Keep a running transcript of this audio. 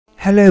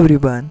Hello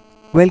everyone,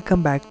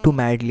 welcome back to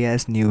MAD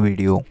Lia's new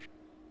video.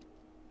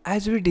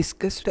 As we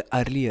discussed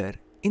earlier,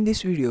 in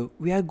this video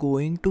we are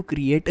going to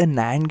create a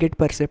NAND Gate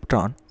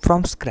Perceptron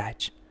from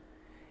scratch.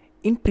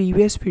 In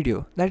previous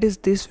video, that is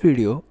this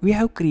video, we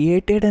have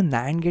created a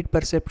NAND Gate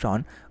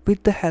Perceptron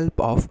with the help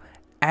of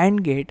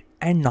AND gate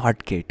and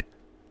NOT gate.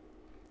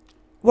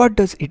 What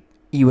does it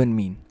even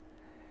mean?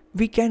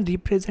 We can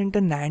represent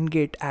a NAND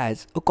gate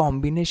as a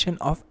combination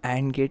of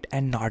AND gate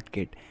and NOT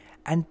gate,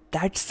 and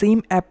that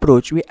same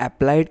approach we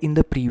applied in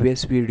the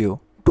previous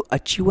video to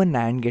achieve a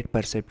NAND gate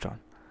perceptron.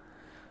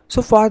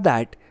 So for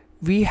that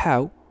we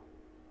have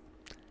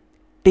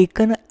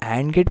taken an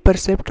AND gate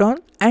perceptron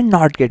and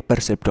NOT gate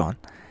perceptron.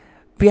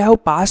 We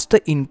have passed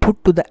the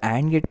input to the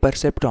AND gate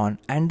perceptron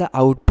and the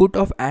output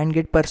of AND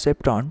gate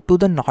perceptron to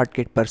the NOT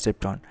gate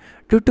perceptron,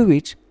 due to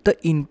which the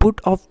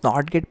input of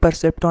NOT gate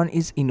perceptron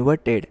is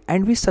inverted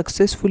and we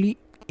successfully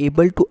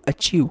able to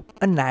achieve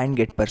a NAND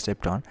gate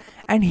perceptron.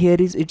 And here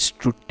is its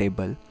truth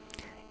table.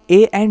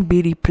 A and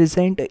B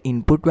represent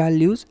input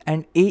values,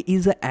 and A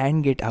is a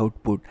AND gate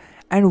output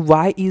and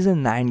Y is a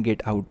NAND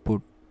gate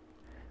output.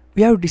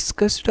 We have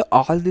discussed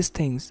all these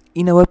things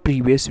in our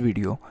previous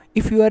video.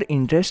 If you are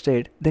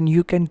interested, then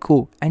you can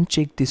go and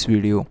check this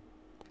video.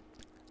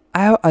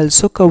 I have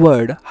also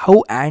covered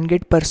how AND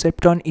gate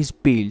perceptron is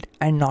built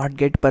and NOT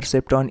gate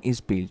perceptron is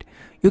built.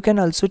 You can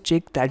also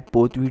check that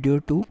both video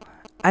too.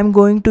 I'm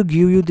going to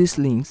give you these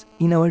links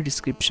in our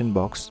description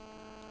box.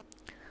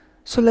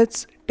 So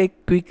let's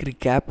take quick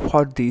recap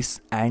for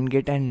this AND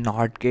gate and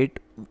NOT gate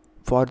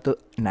for the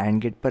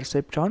NAND gate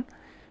perceptron.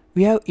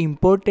 We have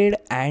imported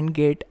AND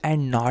gate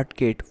and NOT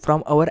gate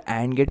from our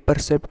AND gate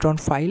perceptron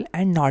file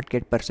and NOT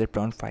gate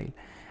perceptron file,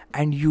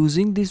 and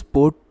using this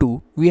both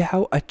two we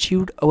have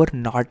achieved our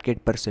NOT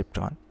gate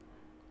perceptron.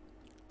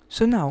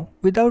 So now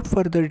without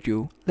further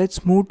ado,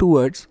 let's move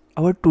towards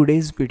our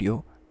today's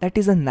video, that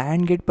is a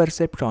NAND gate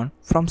perceptron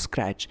from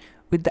scratch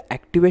with the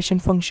activation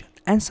function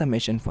and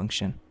summation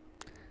function.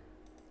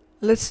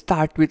 Let's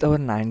start with our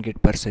NAND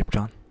gate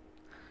perceptron.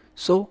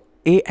 So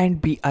A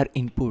and B are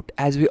input,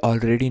 as we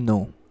already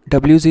know.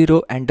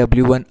 W0 and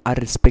W1 are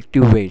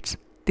respective weights.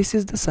 This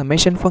is the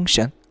summation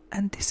function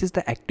and this is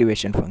the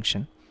activation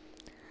function.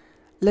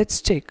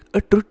 Let's check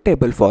a truth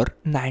table for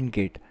NAND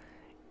gate.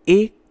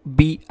 A,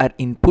 B are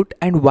input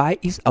and Y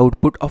is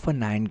output of a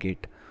NAND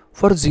gate.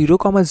 For 0,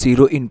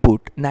 0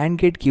 input, NAND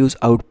gate gives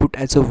output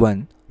as a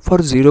 1.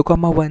 For 0,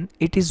 1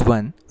 it is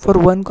 1. For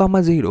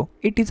 1, 0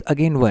 it is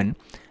again 1.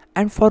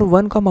 And for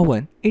 1,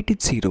 1 it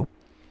is 0.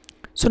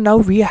 So now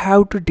we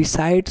have to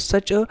decide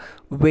such a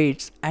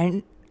weights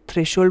and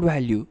threshold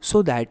value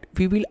so that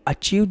we will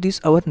achieve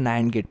this our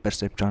NAND gate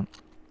perceptron.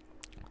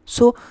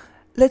 So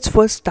let's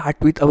first start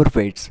with our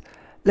weights.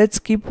 Let's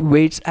keep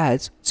weights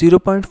as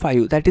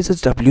 0.5, that is a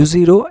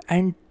W0,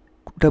 and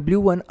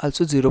W1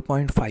 also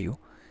 0.5.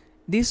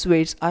 These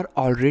weights are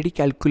already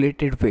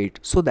calculated weight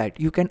so that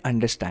you can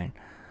understand.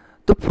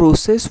 The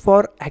process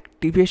for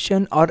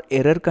activation or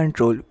error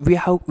control we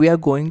are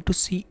going to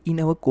see in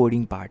our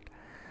coding part.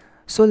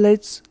 So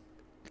let's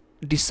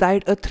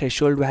decide a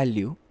threshold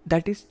value,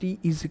 that is t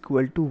is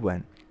equal to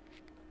 1,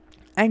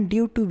 and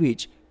due to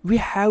which we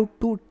have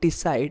to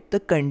decide the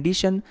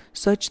condition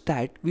such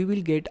that we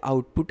will get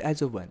output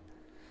as a 1.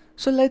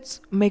 So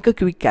let's make a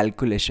quick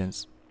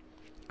calculations.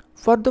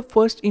 For the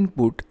first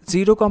input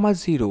 0,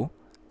 0,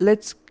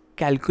 let's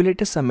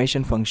calculate a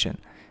summation function.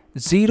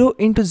 0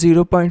 into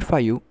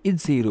 0.5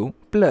 is 0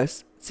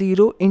 plus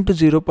 0 into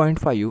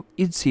 0.5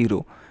 is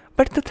 0,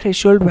 but the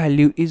threshold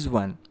value is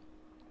 1.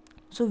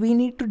 So we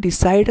need to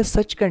decide a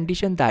such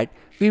condition that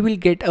we will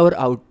get our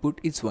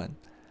output is 1.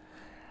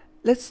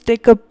 Let's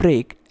take a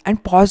break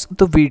and pause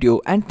the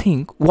video and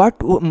think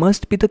what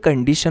must be the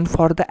condition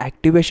for the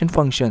activation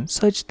function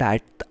such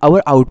that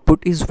our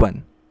output is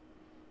 1.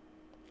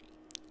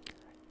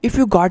 If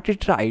you got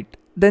it right,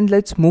 then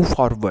let's move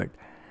forward.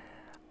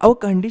 Our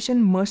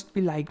condition must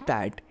be like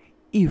that: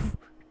 if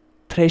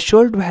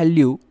threshold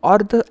value or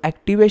the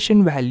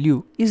activation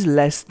value is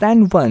less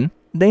than 1,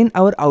 then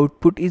our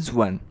output is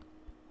 1.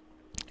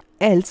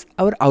 Else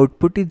our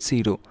output is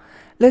 0.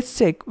 Let's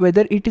check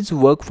whether it is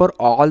work for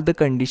all the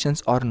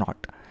conditions or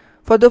not.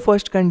 For the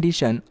first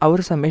condition,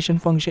 our summation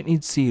function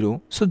is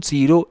 0, so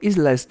 0 is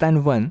less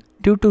than 1,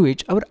 due to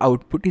which our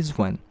output is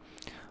 1.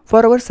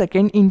 For our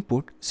second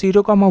input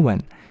 0,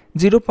 1,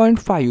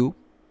 0.5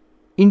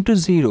 into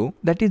 0,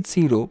 that is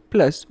 0,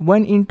 plus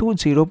 1 into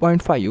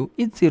 0.5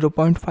 is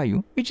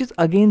 0.5, which is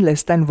again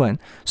less than 1,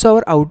 so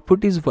our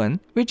output is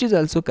 1, which is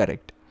also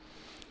correct.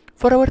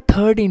 For our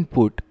third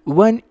input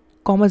 1,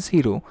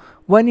 0,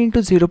 1 into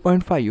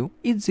 0.5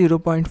 is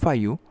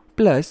 0.5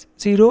 plus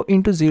 0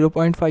 into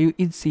 0.5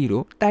 is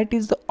 0, that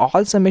is the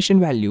all summation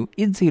value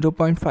is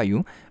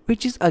 0.5,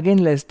 which is again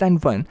less than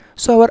 1,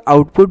 so our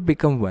output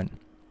become 1.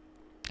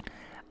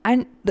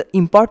 And the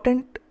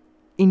important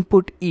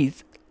input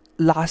is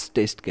last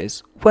test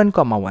case 1,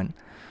 1.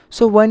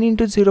 So 1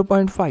 into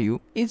 0.5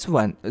 is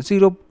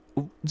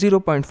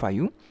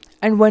 0.5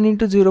 and 1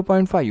 into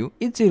 0.5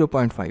 is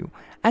 0.5,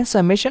 and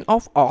summation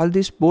of all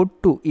these both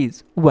 2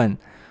 is 1.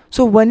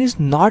 So 1 is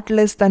not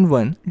less than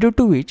 1, due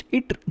to which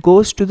it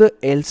goes to the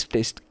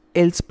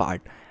else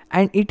part,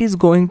 and it is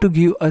going to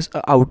give us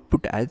an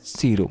output as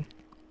 0.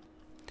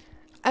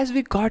 As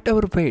we got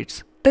our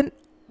weights, then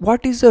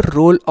what is the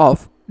role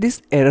of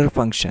this error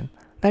function?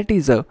 That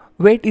is a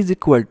weight is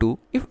equal to,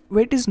 if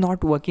weight is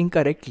not working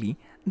correctly,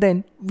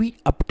 then we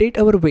update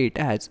our weight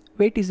as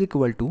weight is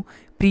equal to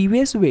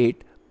previous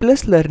weight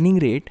plus learning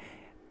rate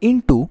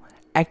into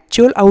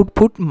actual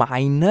output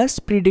minus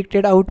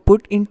predicted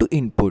output into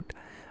input.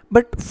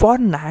 But for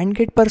NAND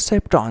Gate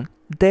Perceptron,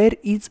 there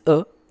is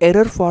a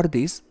error for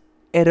this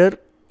error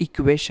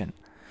equation.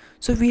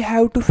 So we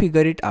have to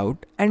figure it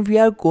out, and we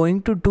are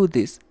going to do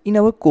this in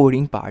our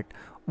coding part.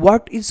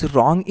 What is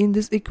wrong in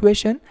this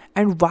equation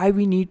and why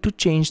we need to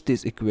change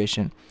this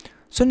equation.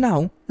 So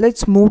now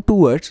let's move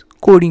towards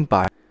coding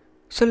part.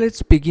 So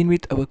let's begin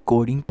with our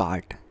coding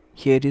part.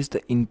 Here is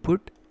the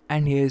input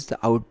and here is the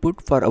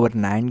output for our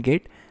NAND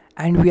gate,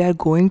 and we are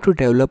going to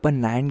develop a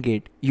NAND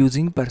gate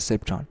using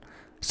Perceptron.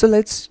 So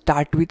let's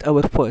start with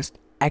our first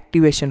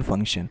activation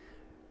function.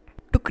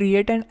 To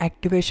create an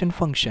activation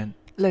function,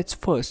 let's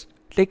first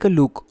take a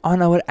look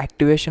on our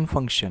activation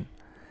function.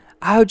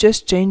 I have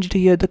just changed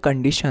here the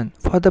condition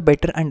for the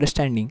better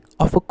understanding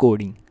of a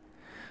coding.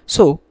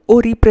 So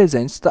O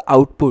represents the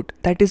output,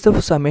 that is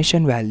the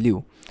summation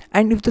value,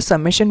 and if the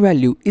summation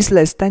value is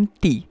less than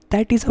T,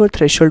 that is our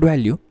threshold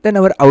value, then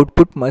our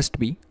output must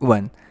be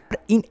 1.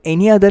 In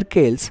any other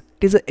case,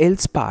 it is a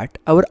else part,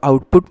 our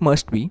output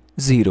must be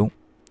 0.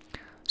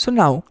 So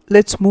now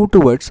let's move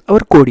towards our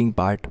coding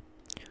part.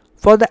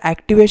 For the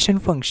activation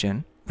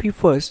function, we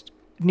first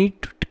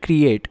need to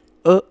create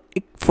a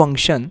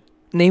function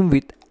named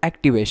with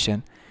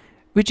activation,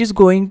 which is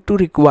going to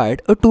require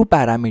a 2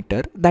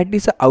 parameter, that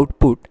is the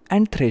output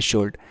and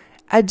threshold.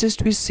 As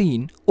just we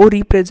seen, O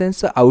represents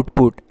the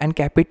output and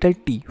capital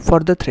T for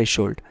the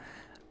threshold.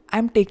 I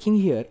am taking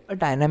here a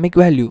dynamic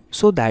value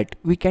so that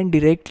we can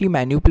directly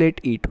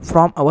manipulate it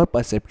from our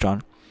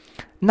perceptron.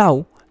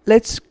 Now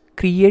let's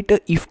create a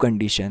if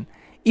condition.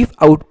 If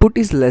output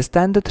is less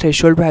than the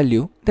threshold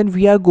value, then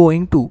we are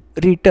going to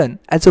return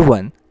as a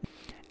 1,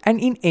 and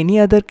in any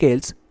other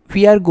case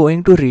we are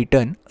going to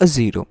return a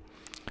 0.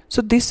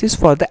 So this is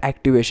for the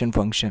activation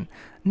function.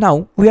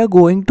 Now we are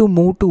going to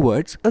move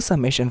towards a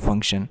summation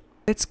function.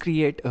 Let's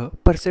create a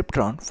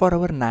perceptron for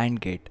our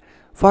NAND gate.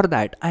 For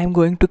that I am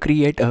going to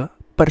create a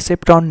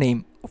perceptron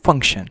name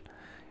function,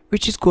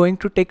 which is going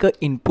to take a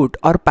input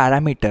or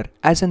parameter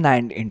as a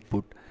NAND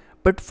input.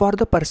 But for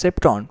the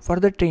perceptron, for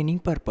the training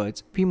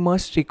purpose, we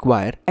must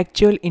require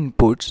actual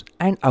inputs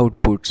and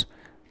outputs.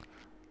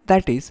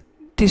 That is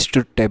this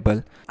truth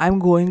table. I am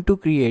going to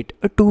create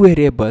a 2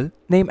 variable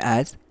named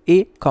as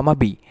a,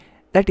 b,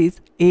 that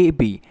is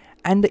AB,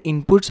 and the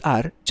inputs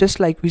are just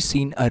like we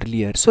seen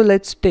earlier. So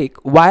let's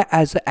take Y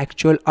as the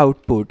actual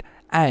output,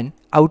 and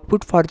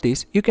output for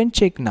this you can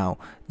check now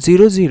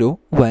 0 0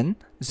 1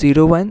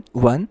 0 1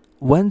 1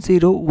 1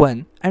 0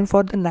 1, and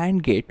for the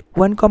NAND gate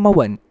 1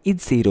 1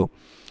 is 0.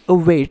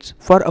 Weights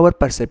for our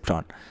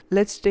perceptron.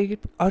 Let's take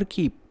it or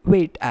keep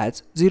weight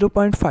as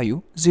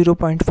 0.5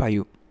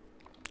 0.5.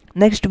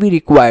 Next we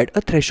required a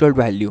threshold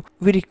value.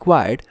 We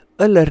required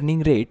a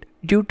learning rate,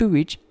 due to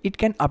which it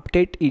can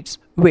update its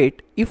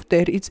weight if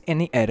there is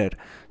any error.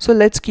 So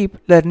let's keep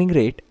learning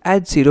rate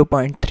as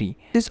 0.3.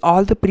 This is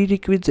all the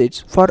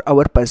prerequisites for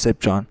our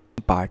perceptron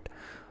part.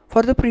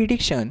 For the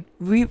prediction,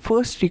 we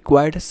first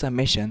required a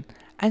summation,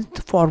 and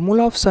the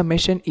formula of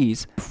summation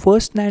is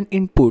first NAND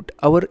input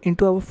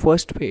into our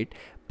first weight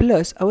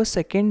plus our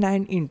second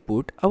NAND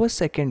input our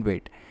second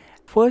weight.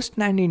 First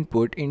NAND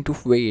input into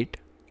weight,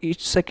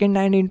 each second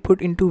NAND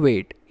input into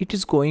weight, it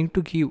is going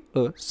to give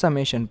a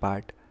summation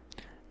part.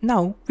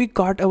 Now we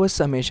got our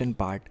summation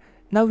part.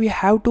 Now we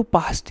have to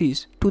pass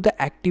this to the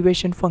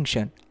activation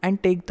function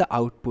and take the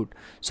output.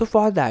 So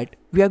for that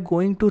we are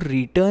going to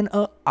return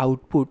a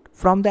output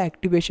from the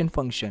activation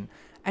function,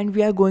 and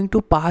we are going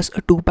to pass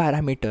a 2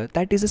 parameter,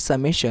 that is a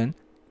summation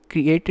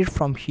created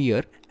from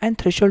here and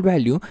threshold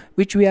value,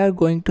 which we are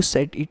going to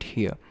set it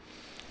here.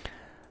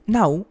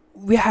 Now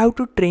we have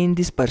to train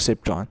this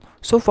perceptron.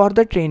 So for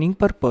the training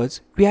purpose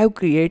we have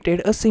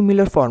created a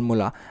similar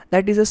formula,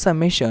 that is a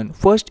summation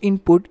first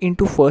input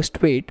into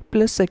first weight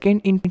plus second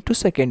into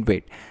second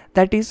weight.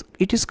 That is,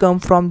 it is come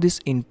from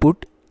this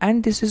input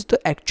and this is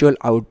the actual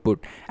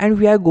output, and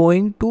we are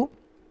going to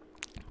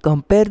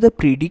compare the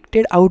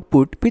predicted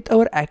output with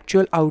our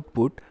actual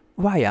output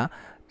via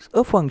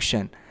a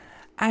function.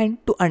 And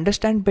to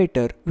understand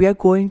better, we are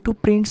going to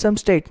print some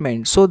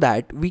statements so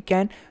that we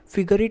can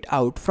figure it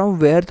out from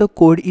where the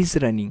code is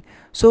running.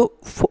 So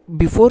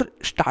before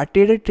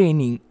started a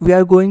training, we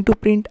are going to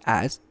print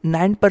as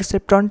NAND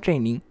perceptron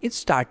training is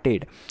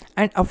started,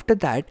 and after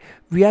that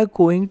we are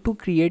going to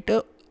create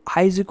a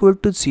I is equal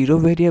to 0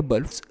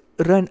 variables,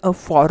 run a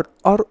for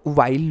or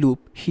while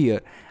loop here,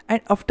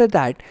 and after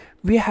that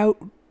we have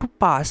to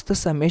pass the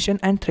summation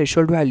and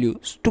threshold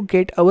values to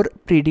get our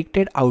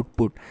predicted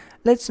output.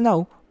 Let's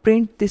now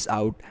print this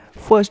out.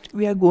 First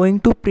we are going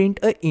to print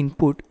a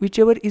input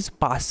whichever is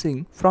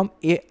passing from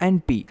A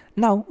and B.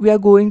 Now we are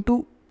going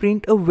to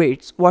print a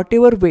weights,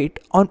 whatever weight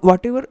on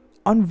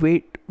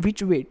weight,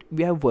 which weight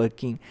we are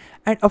working,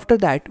 and after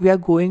that we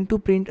are going to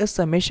print a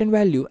summation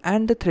value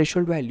and the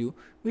threshold value,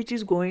 which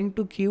is going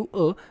to give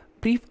a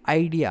brief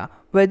idea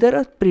whether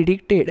a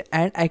predicted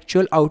and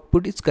actual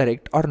output is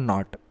correct or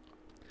not.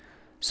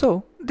 So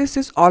this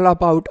is all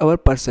about our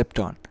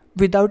perceptron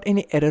without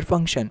any error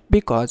function,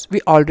 because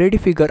we already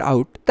figure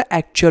out the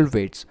actual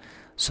weights.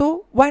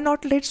 So why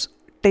not, let's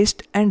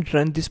test and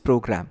run this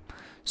program.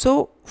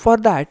 So for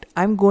that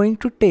I'm going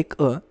to take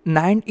a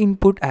NAND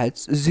input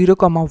as 0,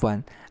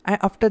 1, and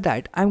after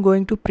that I'm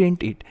going to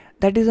print it.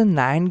 That is a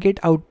NAND gate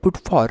output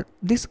for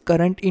this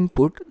current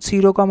input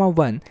 0,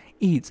 1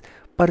 is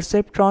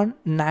perceptron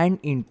NAND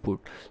input.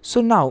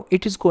 So now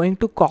it is going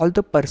to call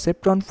the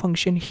perceptron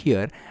function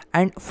here,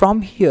 and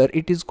from here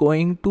it is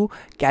going to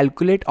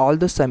calculate all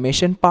the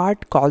summation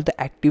part, call the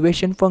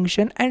activation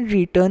function, and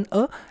return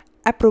a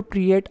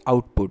appropriate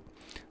output.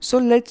 So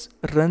let's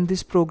run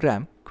this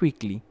program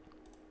quickly.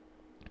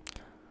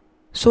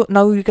 So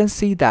now you can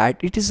see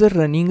that it is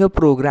running a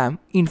program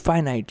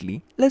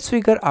infinitely. Let's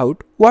figure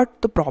out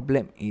what the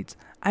problem is.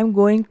 I'm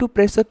going to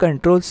press a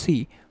Ctrl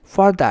C.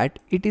 For that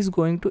it is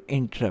going to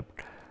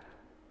interrupt.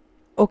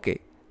 Okay,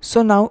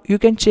 so now you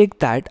can check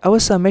that our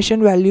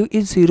summation value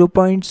is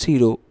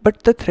 0.0,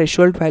 but the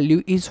threshold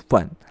value is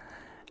 1,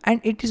 and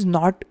it is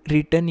not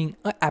returning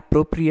an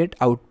appropriate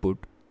output.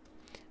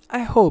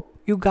 I hope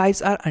you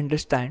guys are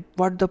understand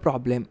what the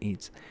problem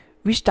is.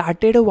 We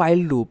started a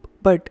while loop,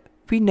 but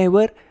we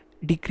never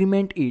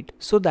decrement it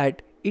so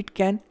that it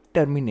can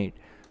terminate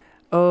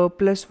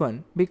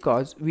 +1,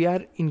 because we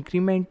are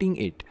incrementing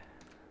it.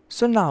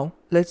 So now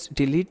let's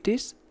delete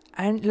this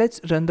and let's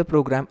run the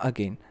program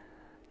again.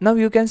 Now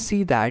you can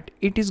see that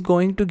it is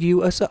going to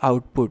give us an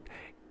output.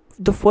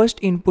 The first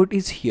input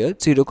is here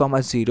 0,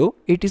 0.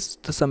 It is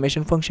the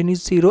summation function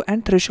is 0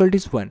 and threshold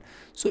is 1.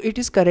 So it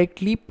is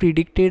correctly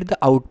predicted the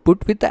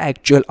output with the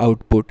actual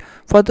output.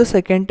 For the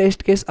second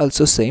test case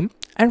also same,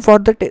 and for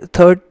the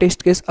third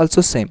test case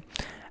also same.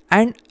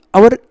 And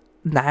our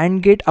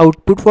NAND gate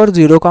output for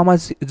 0,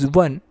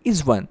 1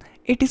 is 1.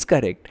 It is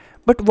correct.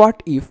 But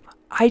what if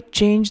I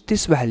change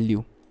this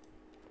value,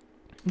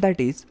 that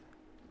is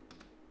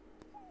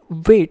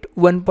weight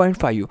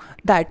 1.5?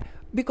 That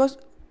because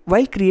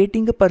while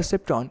creating a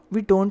perceptron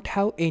we don't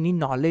have any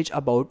knowledge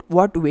about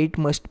what weight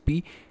must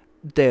be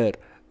there.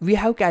 We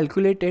have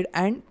calculated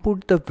and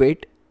put the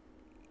weight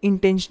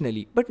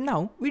intentionally, but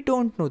now we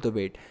don't know the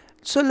weight.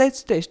 So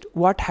let's test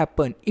what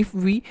happen if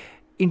we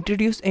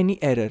introduce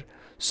any error.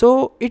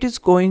 So it is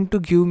going to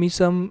give me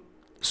some.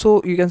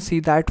 So you can see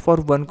that for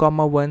 1,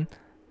 1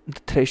 the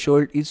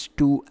threshold is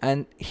 2,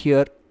 and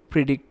here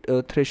predict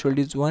threshold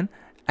is 1,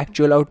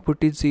 actual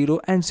output is 0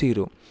 and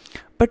 0.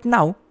 But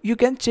now you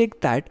can check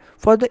that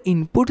for the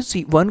input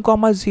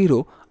 1,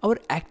 0 our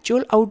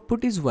actual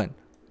output is 1,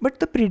 but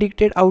the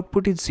predicted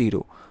output is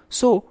 0.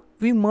 So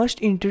we must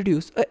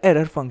introduce a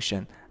error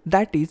function,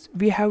 that is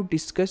we have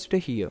discussed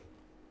here.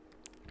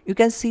 You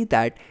can see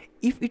that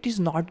if it is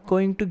not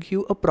going to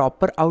give a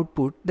proper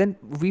output, then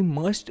we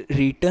must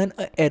return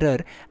an error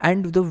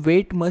and the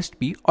weight must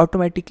be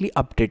automatically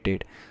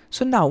updated.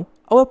 So now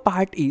our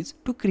part is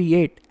to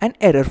create an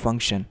error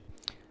function.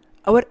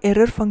 Our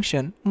error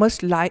function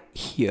must lie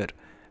here,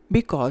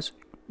 because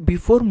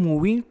before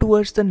moving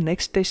towards the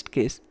next test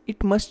case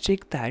it must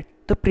check that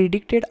the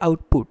predicted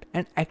output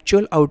and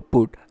actual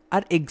output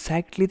are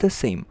exactly the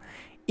same.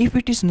 If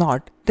it is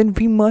not, then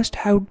we must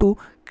have to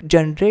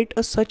generate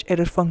a such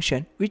error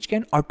function which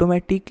can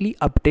automatically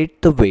update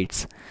the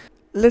weights.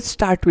 Let's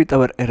start with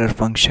our error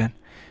function.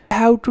 We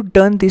have to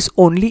done this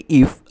only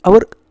if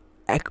our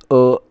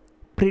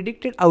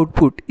predicted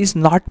output is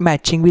not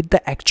matching with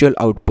the actual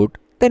output,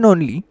 then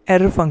only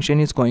error function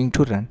is going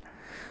to run.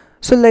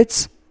 So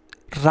let's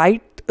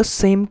write the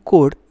same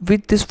code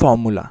with this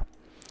formula.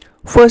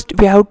 First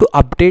we have to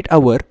update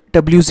our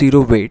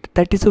W0 weight,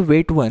 that is a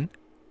weight 1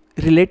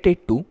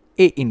 related to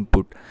A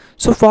input.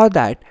 So for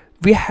that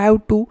we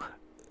have to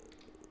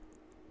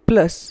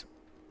plus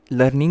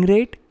learning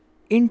rate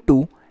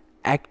into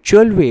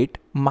actual weight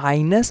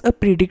minus a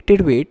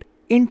predicted weight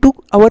into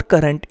our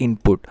current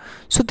input.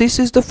 So this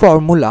is the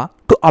formula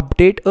to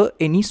update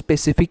any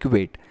specific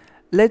weight.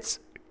 Let's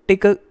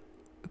take a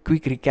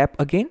quick recap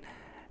again.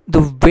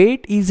 The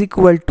weight is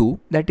equal to,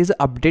 that is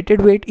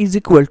updated weight is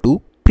equal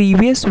to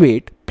previous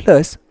weight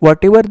plus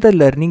whatever the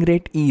learning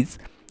rate is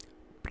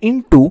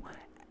into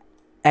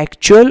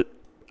actual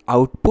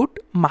output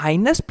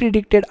minus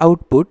predicted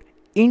output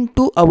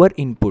into our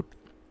input.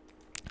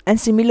 And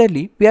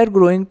similarly we are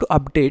going to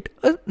update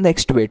a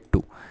next weight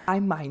to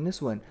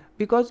I-1,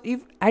 because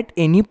if at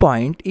any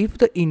point if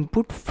the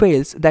input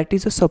fails, that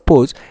is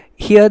suppose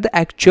here the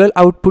actual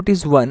output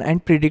is 1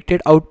 and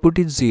predicted output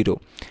is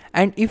 0,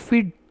 and if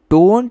we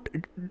don't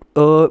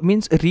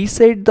means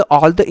reset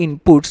all the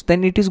inputs,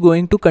 then it is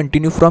going to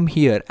continue from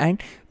here.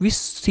 And we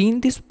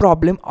seen this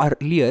problem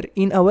earlier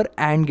in our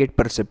AND gate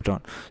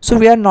perceptron, so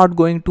we are not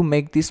going to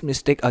make this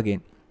mistake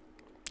again.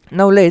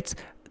 Now let's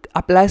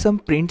apply some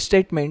print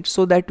statement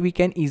so that we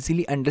can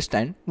easily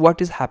understand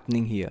what is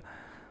happening here.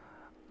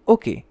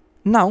 Okay,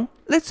 now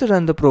let's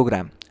run the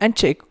program and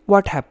check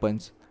what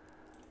happens.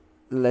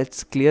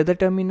 Let's clear the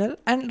terminal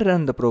and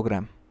run the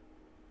program.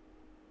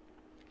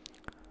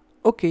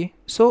 Okay,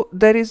 so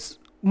there is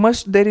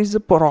a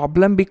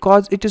problem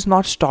because it is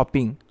not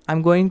stopping.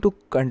 I'm going to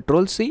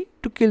Control C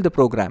to kill the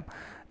program.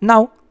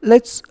 Now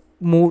let's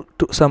move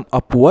to some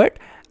upward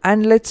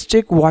and let's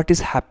check what is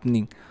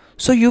happening.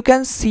 So you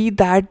can see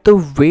that the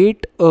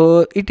wait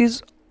it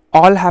is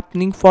all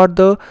happening for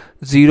the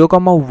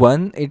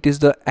 0,1. It is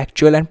the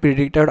actual and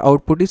predicted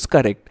output is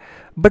correct.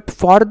 But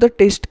for the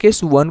test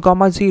case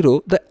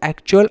 1,0, the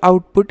actual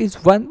output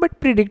is 1 but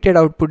predicted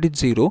output is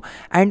 0,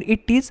 and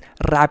it is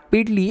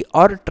rapidly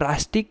or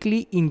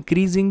drastically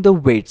increasing the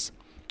weights.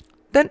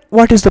 Then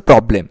what is the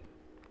problem?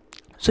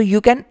 So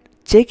you can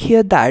check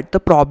here that the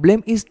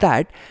problem is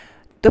that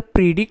the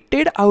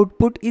predicted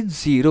output is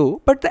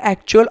 0 but the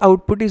actual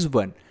output is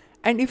 1.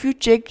 And if you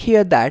check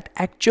here that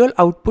actual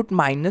output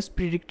minus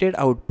predicted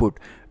output,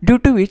 due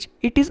to which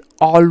it is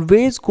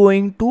always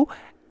going to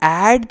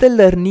add the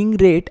learning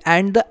rate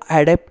and the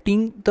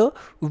adapting the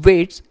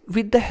weights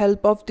with the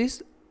help of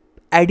this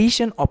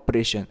addition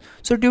operation.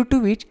 So due to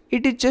which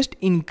it is just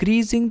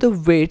increasing the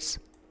weights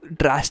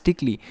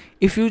drastically.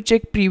 If you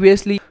check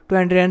previously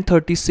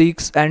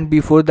 236 and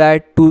before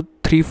that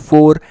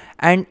 234,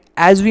 and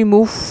as we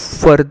move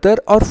further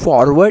or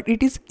forward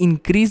it is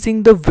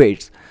increasing the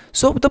weights.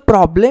 So the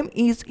problem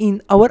is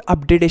in our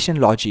updation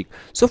logic.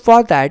 So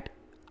for that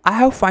I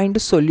have find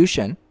a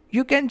solution.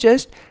 You can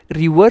just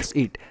reverse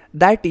it,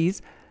 that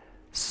is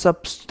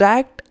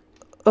subtract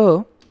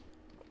a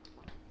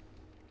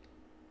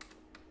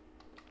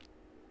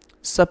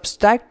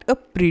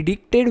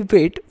predicted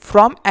weight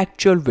from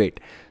actual weight.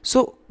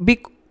 So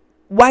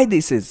why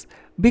this is?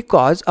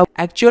 Because our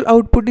actual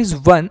output is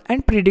 1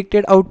 and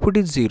predicted output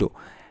is 0.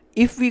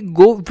 If we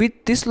go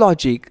with this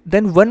logic,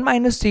 then 1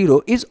 minus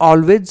 0 is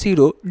always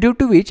 0, due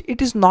to which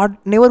it is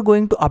never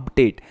going to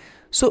update.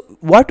 So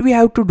what we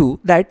have to do,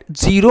 that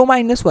 0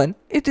 minus 1,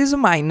 it is a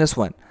minus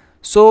 1.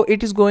 So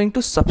it is going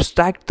to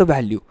subtract the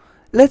value.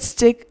 Let's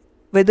check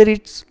whether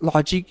its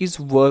logic is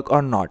work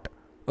or not.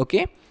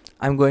 Okay,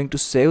 I'm going to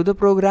save the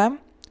program,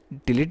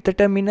 delete the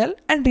terminal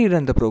and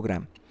rerun the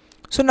program.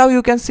 So now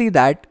you can see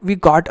that we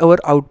got our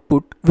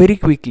output very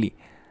quickly.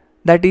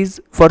 That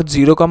is for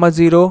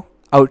 0,0,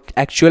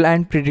 actual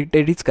and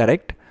predicted is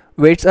correct.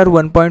 Weights are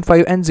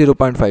 1.5 and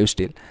 0.5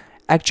 still.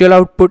 Actual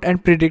output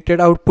and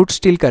predicted output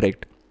still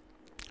correct.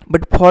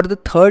 But for the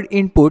third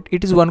input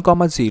it is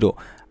 1,0.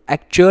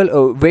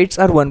 Actual weights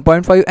are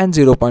 1.5 and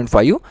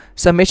 0.5.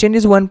 Summation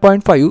is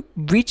 1.5,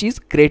 which is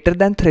greater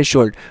than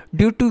threshold,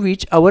 due to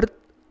which our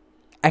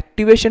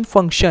activation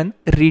function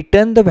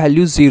return the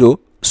value 0,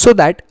 so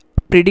that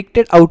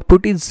predicted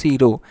output is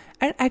 0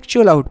 and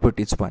actual output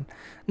is 1.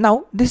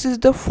 Now this is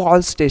the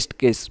false test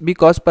case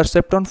because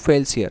perceptron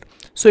fails here.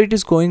 So it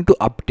is going to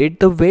update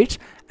the weights,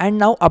 and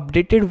now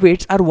updated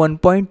weights are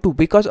 1.2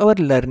 because our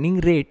learning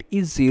rate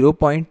is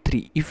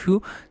 0.3. If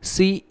you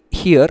see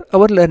here,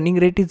 our learning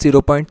rate is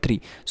 0.3.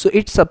 So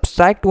it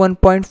subtract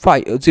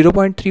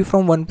 0.3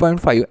 from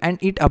 1.5 and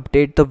it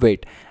update the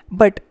weight.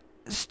 But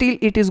still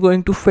it is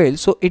going to fail,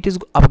 so it is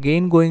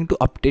again going to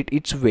update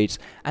its weights,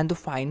 and the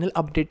final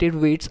updated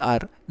weights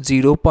are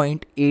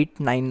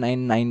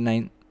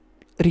 0.89999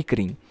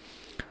 recurring.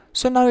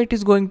 So now it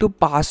is going to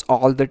pass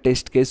all the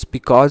test case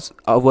because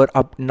our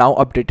now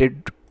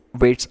updated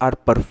weights are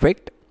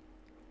perfect.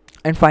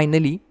 And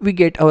finally we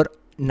get our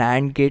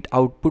NAND gate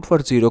output for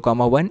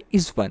 0,1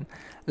 is 1.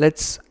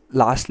 Let's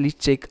lastly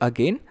check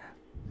again.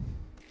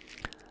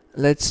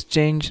 Let's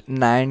change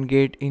NAND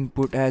gate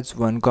input as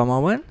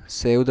 1,1,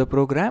 save the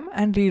program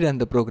and rerun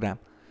the program.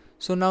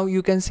 So now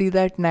you can see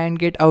that NAND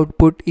gate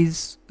output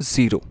is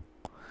 0.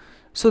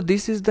 So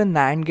this is the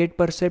NAND gate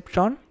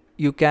perceptron.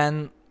 You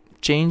can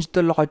change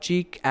the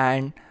logic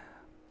and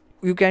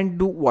you can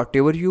do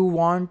whatever you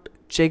want,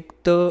 check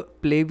the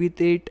play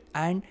with it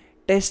and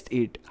test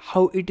it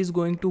how it is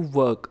going to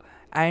work.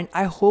 And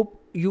I hope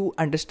you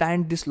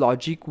understand this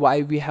logic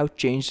why we have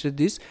changed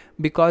this,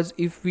 because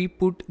if we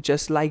put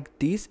just like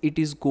this, it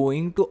is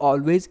going to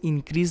always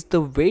increase the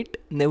weight,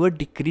 never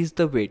decrease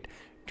the weight,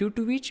 due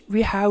to which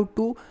we have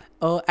to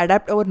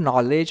adapt our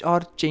knowledge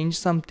or change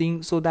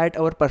something so that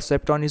our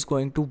perceptron is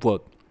going to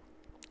work.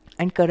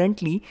 And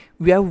currently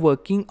we are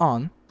working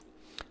on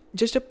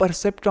just a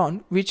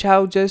perceptron which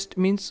have just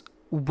means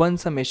one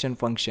summation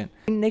function.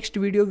 In next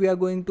video we are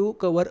going to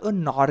cover a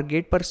NOR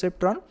gate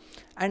perceptron,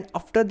 and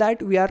after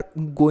that we are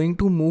going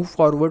to move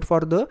forward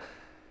for the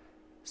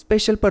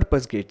special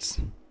purpose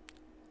gates,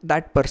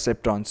 that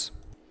perceptrons.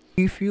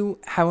 If you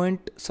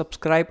haven't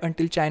subscribed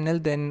until channel,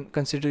 then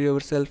consider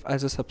yourself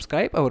as a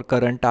subscribe. Our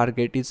current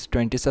target is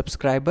 20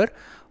 subscriber.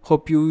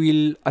 Hope you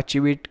will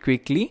achieve it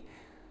quickly.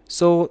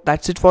 So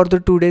that's it for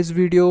the today's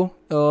video.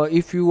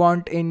 If you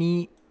want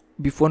any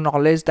before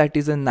knowledge, that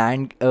is a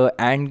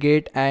AND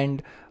gate,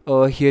 and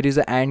here is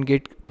a AND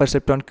gate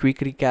perceptron quick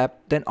recap,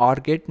 then OR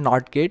gate,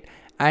 NOT gate,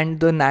 and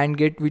the NAND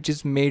gate which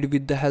is made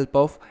with the help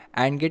of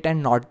AND gate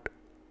and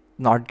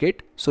NOT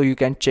gate. So you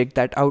can check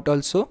that out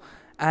also.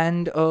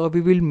 and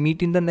we will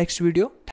meet in the next video.